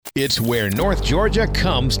It's where North Georgia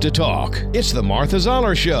comes to talk. It's the Martha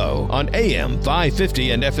Zoller Show on AM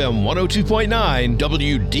 550 and FM 102.9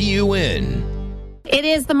 WDUN. It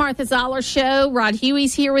is the Martha Zoller Show. Rod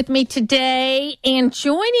Huey's here with me today. And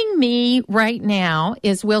joining me right now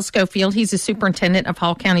is Will Schofield. He's the superintendent of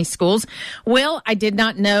Hall County Schools. Will, I did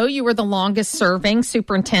not know you were the longest serving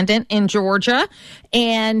superintendent in Georgia.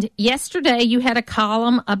 And yesterday you had a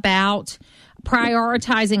column about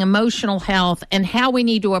prioritizing emotional health and how we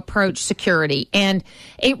need to approach security. And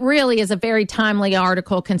it really is a very timely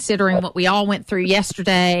article considering what we all went through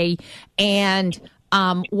yesterday and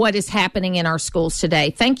what is happening in our schools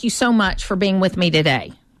today. Thank you so much for being with me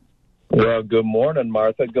today. Well, good morning,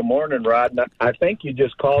 Martha. Good morning, Rod. I think you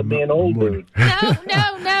just called me an old dude.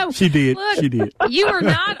 No. She did. Look, She did. You are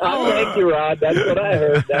not old. Thank you, Rod. That's what I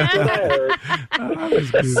heard.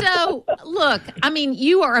 So, look, I mean,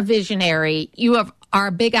 you are a visionary. You are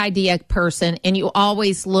a big idea person, and you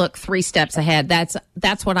always look 3 steps ahead.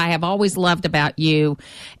 That's what I have always loved about you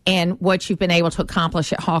and what you've been able to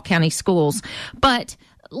accomplish at Hall County Schools. But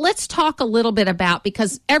let's talk a little bit about,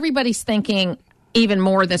 because everybody's thinking even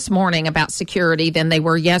more this morning about security than they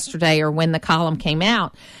were yesterday or when the column came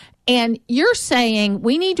out. And you're saying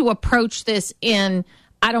we need to approach this in,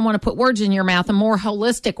 I don't want to put words in your mouth, a more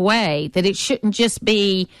holistic way, that it shouldn't just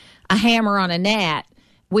be a hammer on a net.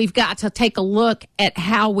 We've got to take a look at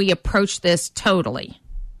how we approach this totally.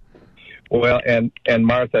 Well, and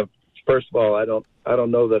Martha, first of all, I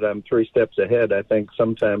don't know that I'm 3 steps ahead. I think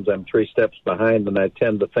sometimes I'm 3 steps behind, and I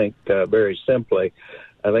tend to think very simply.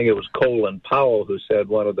 I think it was Colin Powell who said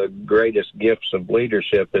one of the greatest gifts of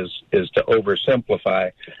leadership is to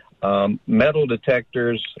oversimplify. Metal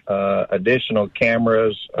detectors, additional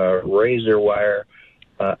cameras, razor wire.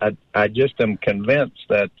 I just am convinced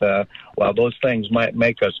that while those things might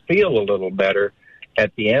make us feel a little better,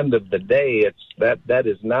 at the end of the day, that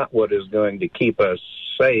is not what is going to keep us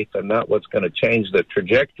safe and not what's going to change the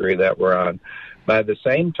trajectory that we're on. By the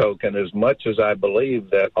same token, as much as I believe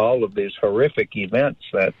that all of these horrific events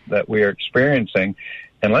that we are experiencing,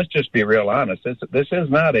 and let's just be real honest, this is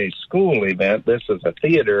not a school event. This is a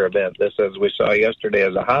theater event. This, as we saw yesterday,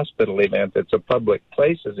 is a hospital event. It's a public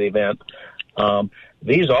places event.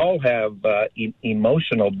 These all have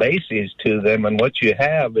emotional bases to them, and what you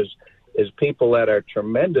have is people that are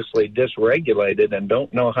tremendously dysregulated and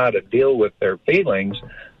don't know how to deal with their feelings,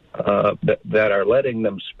 that are letting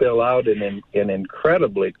them spill out in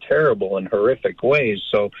incredibly terrible and horrific ways.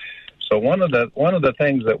 So one of the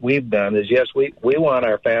things that we've done is, yes, we want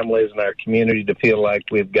our families and our community to feel like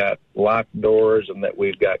we've got locked doors and that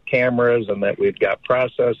we've got cameras and that we've got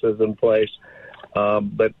processes in place.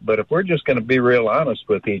 But if we're just going to be real honest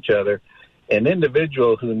with each other, an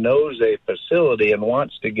individual who knows a facility and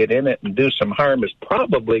wants to get in it and do some harm is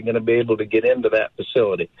probably going to be able to get into that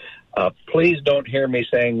facility. Please don't hear me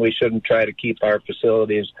saying we shouldn't try to keep our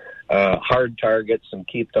facilities hard targets and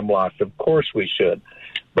keep them locked. Of course we should.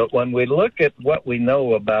 But when we look at what we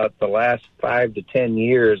know about the last 5 to 10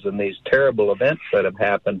 years and these terrible events that have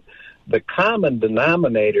happened, the common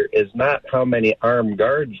denominator is not how many armed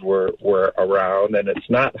guards were around, and it's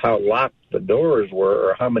not how locked the doors were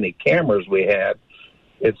or how many cameras we had.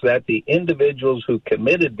 It's that the individuals who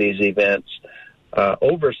committed these events,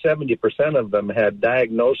 over 70% of them had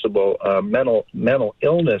diagnosable mental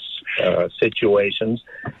illness situations,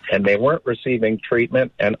 and they weren't receiving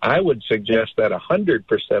treatment. And I would suggest that 100%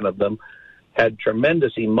 of them had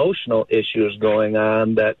tremendous emotional issues going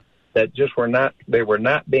on that just were not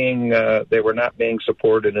being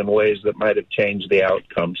supported in ways that might have changed the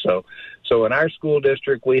outcome. So in our school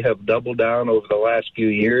district, we have doubled down over the last few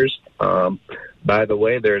years. By the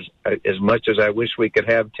way, there's, as much as I wish we could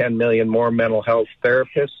have 10 million more mental health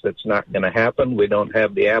therapists, it's not going to happen. We don't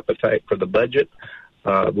have the appetite for the budget.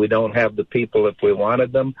 We don't have the people if we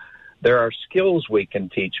wanted them. There are skills we can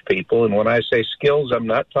teach people, and when I say skills, I'm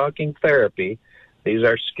not talking therapy. These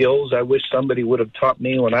are skills I wish somebody would have taught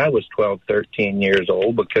me when I was 12, 13 years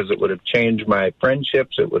old, because it would have changed my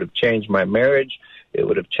friendships, it would have changed my marriage, it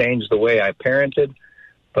would have changed the way I parented.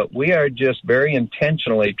 But we are just very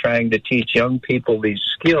intentionally trying to teach young people these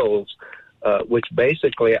skills, which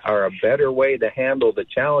basically are a better way to handle the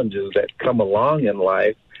challenges that come along in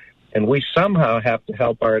life. And we somehow have to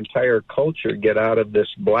help our entire culture get out of this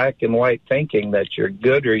black and white thinking that you're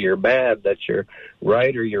good or you're bad, that you're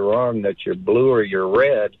right or you're wrong, that you're blue or you're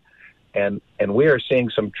red. And we are seeing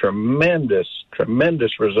some tremendous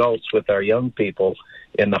results with our young people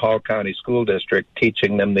in the Hall County School District,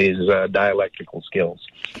 teaching them these dialectical skills.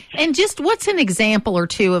 And just what's an example or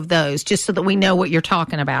two of those, just so that we know what you're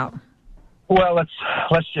talking about? Well,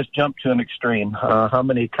 let's just jump to an extreme. How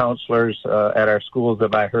many counselors at our schools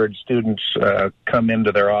have I heard students come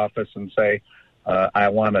into their office and say, I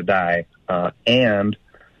want to die, and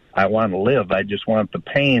I want to live. I just want the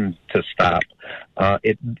pain to stop.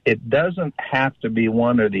 It doesn't have to be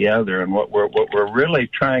one or the other. And what we're really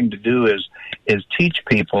trying to do is teach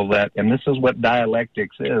people that, and this is what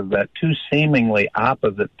dialectics is, that two seemingly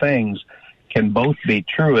opposite things can both be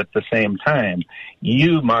true at the same time.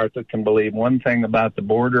 You, Martha, can believe one thing about the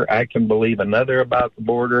border. I can believe another about the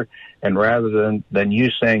border. And rather than you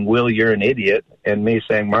saying, Will, you're an idiot, and me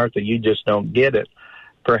saying, Martha, you just don't get it,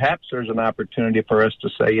 perhaps there's an opportunity for us to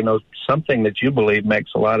say, something that you believe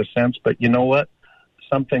makes a lot of sense, but you know what?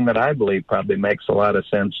 Something that I believe probably makes a lot of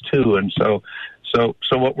sense too. And so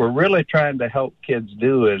what we're really trying to help kids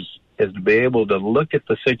do is to be able to look at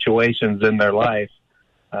the situations in their life,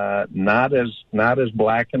 not as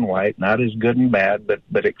black and white, not as good and bad,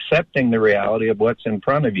 but accepting the reality of what's in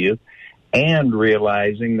front of you and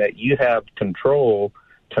realizing that you have control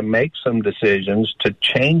to make some decisions, to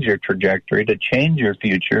change your trajectory, to change your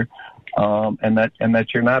future, and that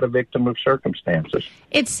you're not a victim of circumstances.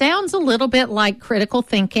 It sounds a little bit like critical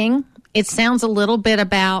thinking. It sounds a little bit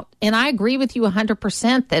about, and I agree with you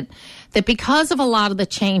 100%, that because of a lot of the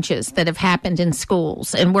changes that have happened in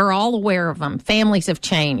schools, and we're all aware of them, families have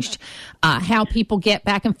changed, how people get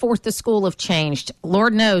back and forth to school have changed.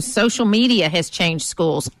 Lord knows, social media has changed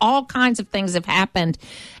schools. All kinds of things have happened.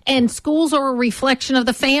 And schools are a reflection of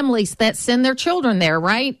the families that send their children there,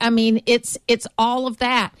 right? I mean, it's all of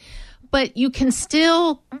that. But you can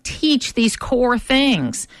still teach these core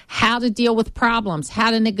things, how to deal with problems,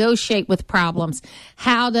 how to negotiate with problems,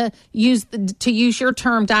 how to use your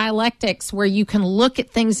term, dialectics, where you can look at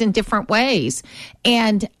things in different ways.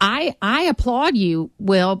 And I applaud you,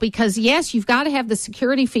 Will, because yes, you've got to have the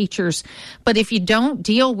security features, but if you don't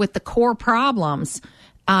deal with the core problems,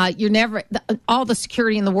 all the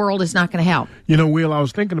security in the world is not going to help. Will, I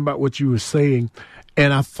was thinking about what you were saying,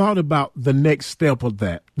 and I thought about the next step of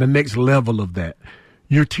that, the next level of that.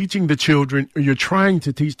 You're teaching the children, or you're trying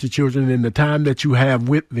to teach the children in the time that you have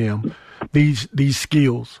with them, these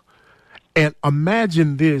skills. And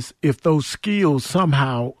imagine this, if those skills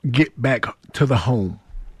somehow get back to the home.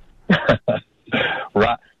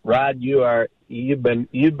 Rod, you've been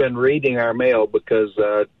reading our mail, because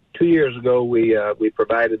 2 years ago, we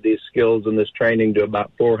provided these skills and this training to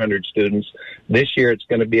about 400 students. This year, it's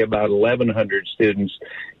going to be about 1,100 students.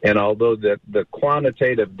 And although the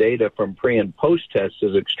quantitative data from pre- and post-test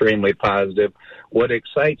is extremely positive, what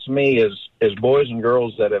excites me is boys and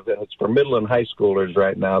girls it's for middle and high schoolers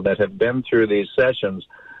right now that have been through these sessions.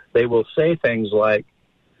 They will say things like,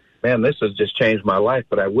 man, this has just changed my life,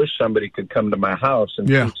 but I wish somebody could come to my house and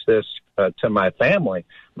teach this to my family.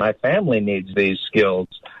 My family needs these skills.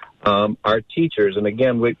 Our teachers, and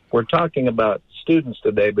again, we're talking about students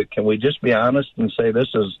today, but can we just be honest and say this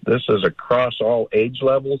is across all age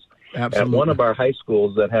levels? Absolutely. At one of our high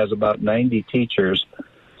schools that has about 90 teachers,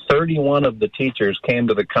 31 of the teachers came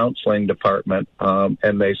to the counseling department,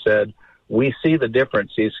 and they said, we see the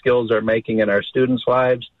difference these skills are making in our students'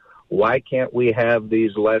 lives. Why can't we have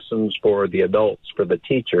these lessons for the adults, for the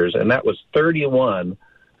teachers? And that was 31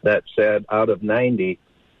 that said out of 90,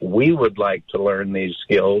 we would like to learn these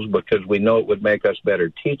skills because we know it would make us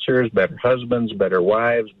better teachers, better husbands, better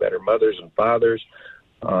wives, better mothers and fathers.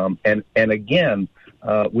 And again,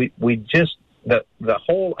 we just, the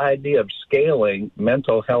whole idea of scaling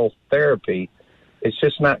mental health therapy, it's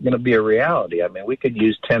just not going to be a reality. I mean, we could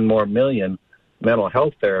use 10 more million mental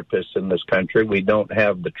health therapists in this country. We don't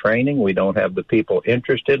have the training, we don't have the people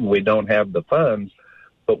interested, and we don't have the funds.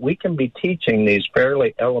 But we can be teaching these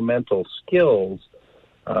fairly elemental skills.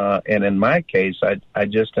 And in my case, I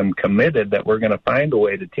just am committed that we're going to find a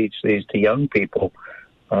way to teach these to young people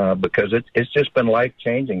because it's just been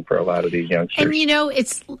life-changing for a lot of these youngsters. And,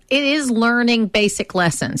 it is learning basic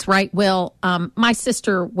lessons, right, Will? My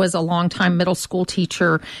sister was a longtime middle school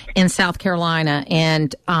teacher in South Carolina,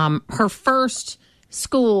 and her first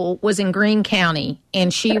school was in Greene County,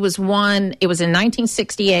 and it was in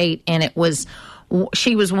 1968, and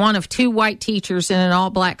she was one of two white teachers in an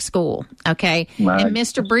all-black school, okay? Nice. And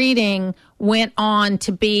Mr. Breeding went on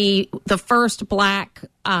to be the first black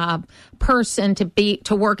person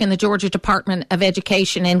to work in the Georgia Department of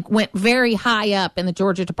Education, and went very high up in the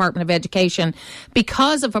Georgia Department of Education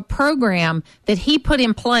because of a program that he put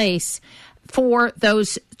in place for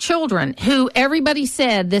those children who everybody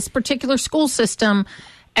said this particular school system,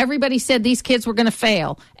 everybody said these kids were going to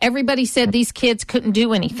fail. Everybody said these kids couldn't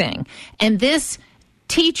do anything. And this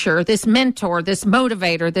teacher, this mentor, this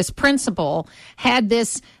motivator, this principal had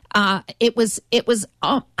this It was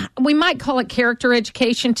we might call it character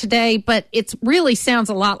education today, but it really sounds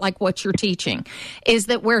a lot like what you're teaching, is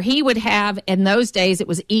that where he would have, in those days, it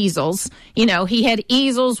was easels. You know, he had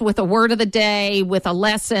easels with a word of the day, with a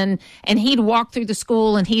lesson, and he'd walk through the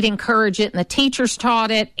school and he'd encourage it, and the teachers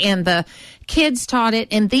taught it and the kids taught it,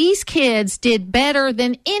 and these kids did better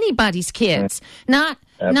than anybody's kids. Not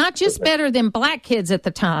just better than black kids at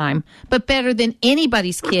the time, but better than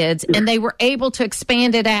anybody's kids. And they were able to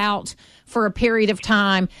expand it out for a period of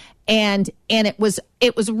time. And it was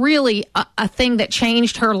really a thing that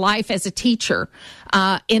changed her life as a teacher.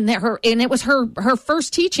 And it was her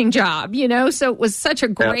first teaching job, you know, so it was such a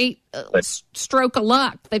great stroke of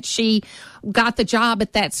luck that she got the job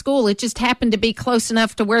at that school. It just happened to be close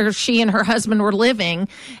enough to where she and her husband were living,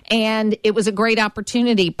 and it was a great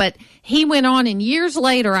opportunity. But he went on, and years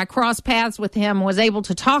later, I crossed paths with him, was able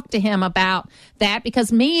to talk to him about that,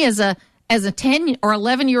 because me as a 10 or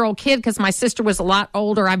 11-year-old kid, because my sister was a lot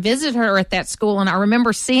older, I visited her at that school, and I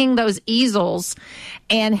remember seeing those easels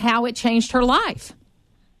and how it changed her life.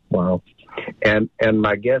 Wow. And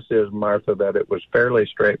my guess is, Martha, that it was fairly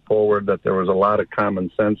straightforward, that there was a lot of common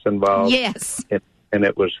sense involved. Yes. And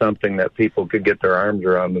it was something that people could get their arms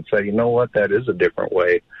around and say, you know what, that is a different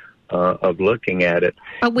way of looking at it.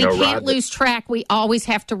 But we can't lose track. We always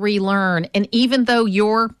have to relearn. And even though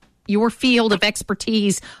your field of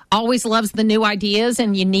expertise always loves the new ideas,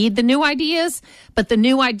 and you need the new ideas, but the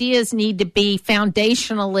new ideas need to be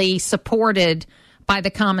foundationally supported by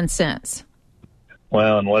the common sense.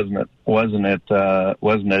 Well, and wasn't it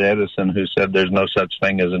Edison who said there's no such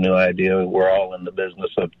thing as a new idea? We're all in the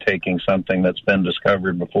business of taking something that's been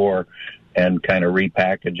discovered before and kind of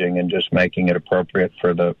repackaging and just making it appropriate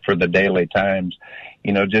for the daily times.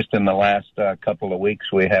 You know, just in the last couple of weeks,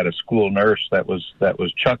 we had a school nurse that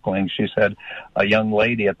was chuckling. She said a young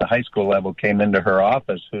lady at the high school level came into her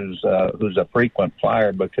office who's a frequent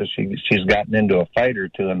flyer because she's gotten into a fight or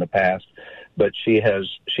two in the past, but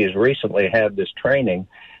she's recently had this training,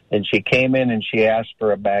 and she came in and she asked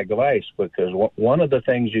for a bag of ice, because one of the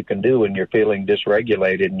things you can do when you're feeling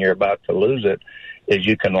dysregulated and you're about to lose it is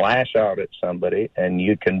you can lash out at somebody and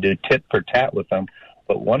you can do tit for tat with them.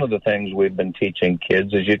 But one of the things we've been teaching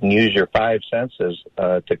kids is you can use your five senses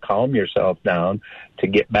to calm yourself down, to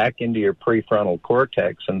get back into your prefrontal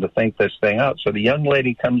cortex and to think this thing out. So the young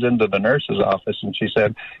lady comes into the nurse's office and she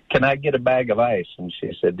said, "Can I get a bag of ice?" And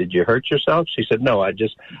she said, "Did you hurt yourself?" She said, "No, I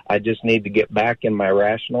just need to get back in my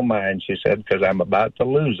rational mind," she said, "because I'm about to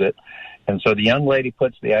lose it." And so the young lady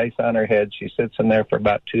puts the ice on her head. She sits in there for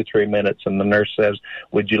about 2-3 minutes, and the nurse says,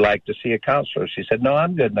 "Would you like to see a counselor?" She said, "No,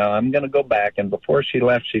 I'm good now. I'm going to go back." And before she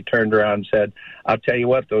left, she turned around and said, "I'll tell you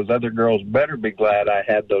what, those other girls better be glad I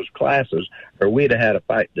had those classes, or we'd have had a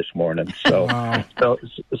fight this morning." So, wow.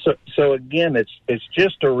 so again, it's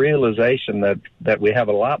just a realization that we have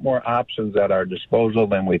a lot more options at our disposal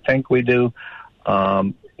than we think we do.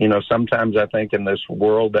 You know, sometimes I think in this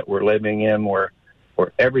world that we're living in, where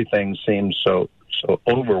everything seems so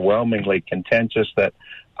overwhelmingly contentious, that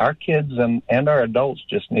our kids and our adults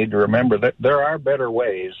just need to remember that there are better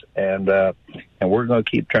ways, and we're going to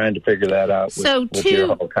keep trying to figure that out with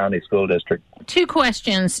your whole county school district. 2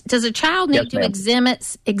 questions. Does a child need to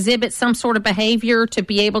exhibit some sort of behavior to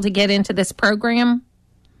be able to get into this program?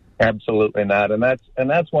 Absolutely not. And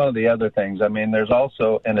that's one of the other things. I mean, there's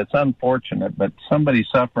also, and it's unfortunate, but somebody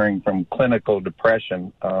suffering from clinical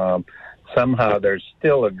depression, somehow there's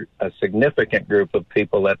still a significant group of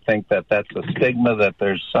people that think that that's a stigma, that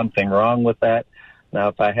there's something wrong with that. Now,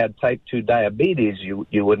 if I had type 2 diabetes,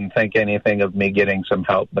 you wouldn't think anything of me getting some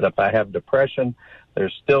help. But if I have depression,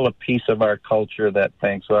 there's still a piece of our culture that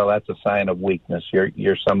thinks, well, that's a sign of weakness.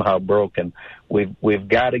 You're somehow broken. We've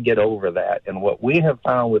got to get over that. And what we have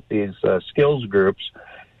found with these skills groups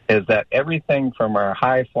is that everything from our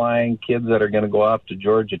high-flying kids that are going to go off to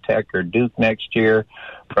Georgia Tech or Duke next year,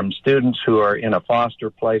 from students who are in a foster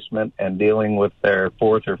placement and dealing with their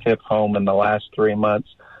 4th or 5th home in the last 3 months,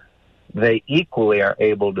 they equally are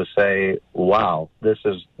able to say, wow, this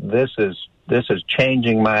is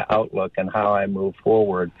changing my outlook and how I move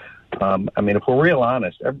forward. I mean, if we're real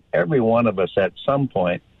honest, every one of us at some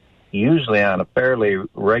point, usually on a fairly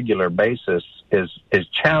regular basis, is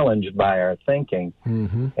challenged by our thinking.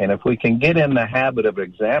 Mm-hmm. And if we can get in the habit of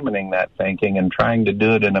examining that thinking and trying to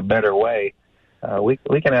do it in a better way,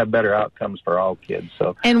 we can have better outcomes for all kids.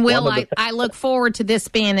 So, and Will, I look forward to this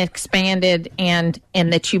being expanded and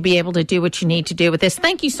that you be able to do what you need to do with this.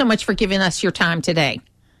 Thank you so much for giving us your time today.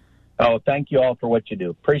 Oh, thank you all for what you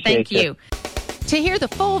do. Appreciate it. Thank you. To hear the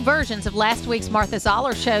full versions of last week's Martha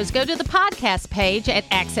Zoller shows, go to the podcast page at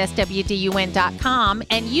accesswdun.com,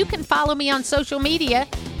 and you can follow me on social media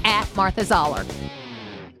at Martha Zoller.